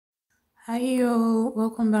Hi yo,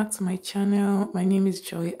 welcome back to my channel. My name is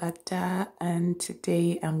Joy Ada and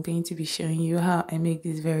today I'm going to be showing you how I make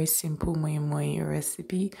this very simple moi-moi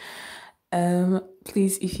recipe.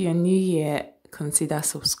 Please, if you're new here, consider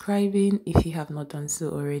subscribing if you have not done so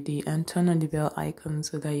already, and turn on the bell icon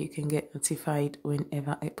so that you can get notified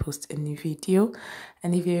whenever I post a new video.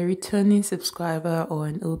 And if you're a returning subscriber or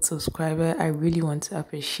an old subscriber, I really want to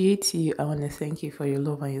appreciate you. I want to thank you for your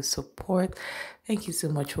love and your support. Thank you so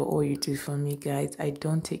much for all you do for me, guys. I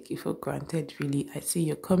don't take you for granted, really. I see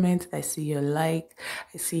your comments, I see your like,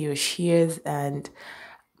 I see your shares, and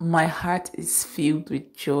my heart is filled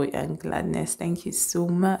with joy and gladness. Thank you so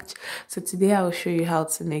much. So today I will show you how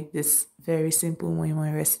to make this very simple moi-moi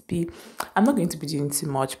recipe. I'm not going to be doing too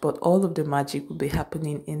much, but all of the magic will be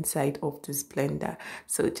happening inside of this blender.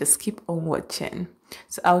 So just keep on watching.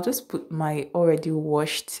 So I'll just put my already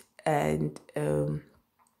washed and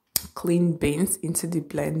clean beans into the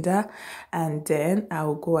blender, and then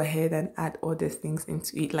I'll go ahead and add other things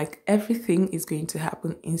into it. Like, everything is going to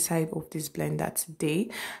happen inside of this blender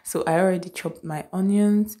today. So I already chopped my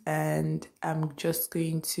onions and I'm just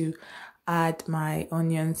going to add my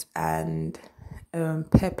onions and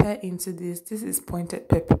pepper into this. This is pointed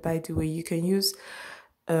pepper, by the way. You can use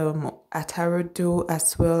atarodo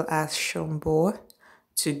as well as shombo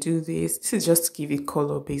to do this. This is just to give it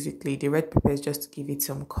color, basically. The red pepper is just to give it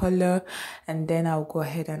some color. And then I'll go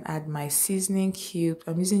ahead and add my seasoning cube.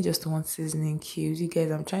 I'm using just one seasoning cube. You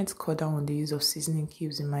guys, I'm trying to cut down on the use of seasoning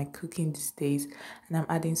cubes in my cooking these days, and I'm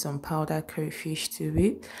adding some powdered crayfish to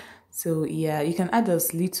it. So yeah, you can add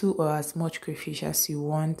as little or as much crayfish as you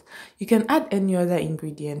want. You can add any other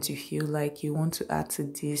ingredient you feel like you want to add to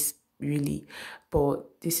this, really,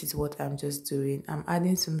 but this is what I'm just doing. I'm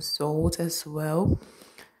adding some salt as well,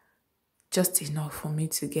 just enough for me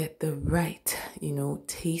to get the right,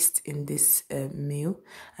 taste in this meal.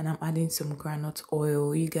 And I'm adding some groundnut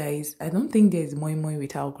oil. You guys, I don't think there's moi-moi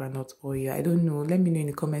without groundnut oil. I don't know. Let me know in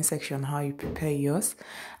the comment section how you prepare yours.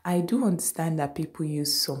 I do understand that people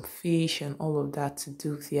use some fish and all of that to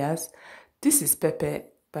do theirs. This is pepper,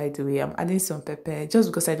 by the way. I'm adding some pepper just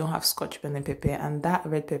because I don't have scotch bonnet pepper, and that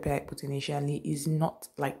red pepper I put initially is not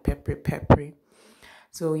like peppery.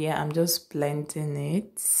 So yeah, I'm just blending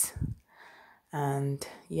it. And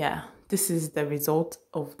yeah, this is the result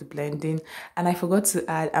of the blending. And I forgot to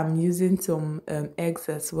add, I'm using some eggs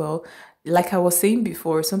as well. Like I was saying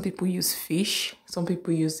before, some people use fish, some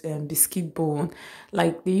people use biscuit bone.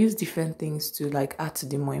 Like, they use different things to like add to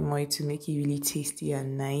the moi moi to make it really tasty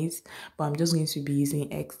and nice. But I'm just going to be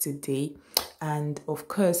using eggs today. And of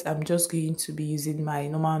course, I'm just going to be using my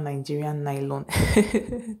normal Nigerian nylon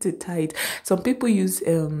to tie it. Some people use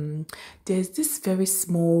there's this very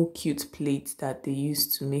small cute plate that they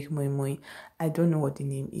use to make moi moi. I don't know what the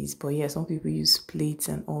name is, but yeah, some people use plates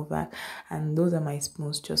and all that, and those are my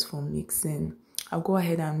spoons just for mixing. I'll go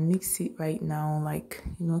ahead and mix it right now, like,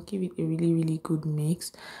 give it a really good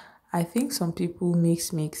mix. I think some people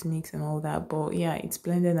mix and all that, but yeah, it's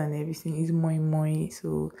blended and everything. It's moi moi,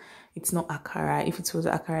 so it's not akara. If it was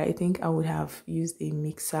akara, I think I would have used a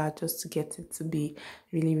mixer just to get it to be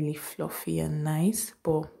really fluffy and nice.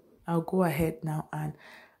 But I'll go ahead now and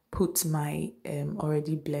put my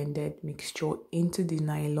already blended mixture into the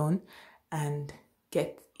nylon and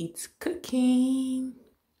get it cooking.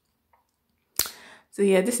 So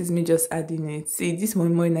yeah, this is me just adding it. See, this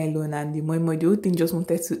moi-moi nylon and the moi-moi, the whole thing just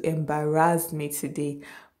wanted to embarrass me today.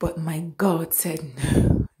 But my God said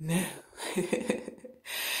no.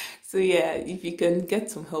 So yeah, if you can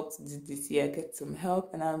get some help to do this, yeah, get some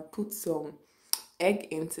help. And I'll put some egg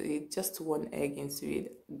into it, just one egg into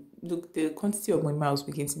it. Look, the quantity of moi-moi I was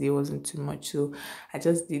making today wasn't too much, so I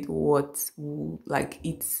just did what like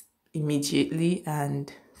eat immediately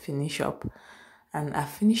and finish up. And I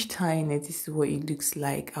finished tying it. This is what it looks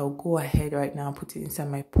like. I'll go ahead right now and put it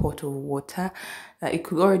inside my pot of water. It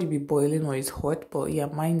could already be boiling or it's hot, but yeah,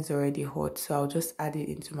 mine is already hot. So I'll just add it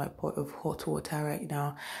into my pot of hot water right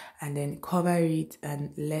now and then cover it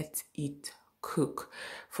and let it cook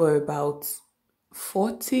for about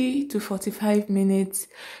 40 to 45 minutes.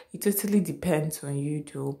 It totally depends on you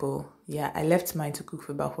though, but yeah, I left mine to cook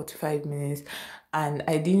for about 45 minutes and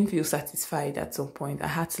I didn't feel satisfied at some point. I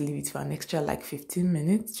had to leave it for an extra like 15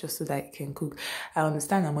 minutes just so that it can cook. I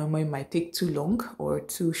understand that moi-moi might take too long or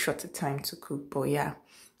too short a time to cook, but yeah,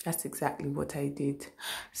 that's exactly what I did.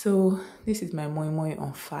 So this is my moi-moi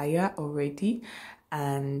on fire already,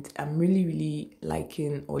 and I'm really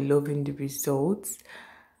liking or loving the results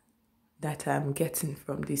that I'm getting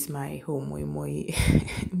from this my home moi-moi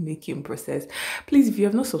making process. Please, if you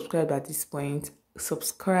have not subscribed at this point,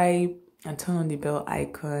 subscribe, and turn on the bell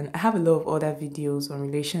icon. I have a lot of other videos on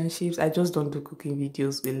relationships. I just don't do cooking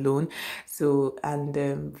videos alone. So, and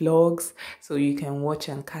vlogs, so you can watch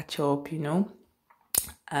and catch up, you know.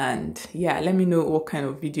 And yeah, let me know what kind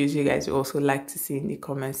of videos you guys would also like to see in the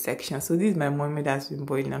comment section. So this is my moi-moi that's been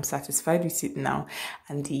boiling. I'm satisfied with it now.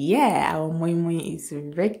 And yeah, our moi-moi is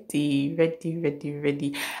ready.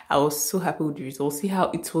 I was so happy with the results. See how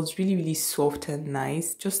it was really soft and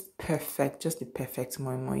nice. Just perfect, just the perfect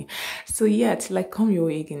moi-moi. So yeah, till I come your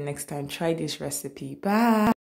way again next time, try this recipe. Bye.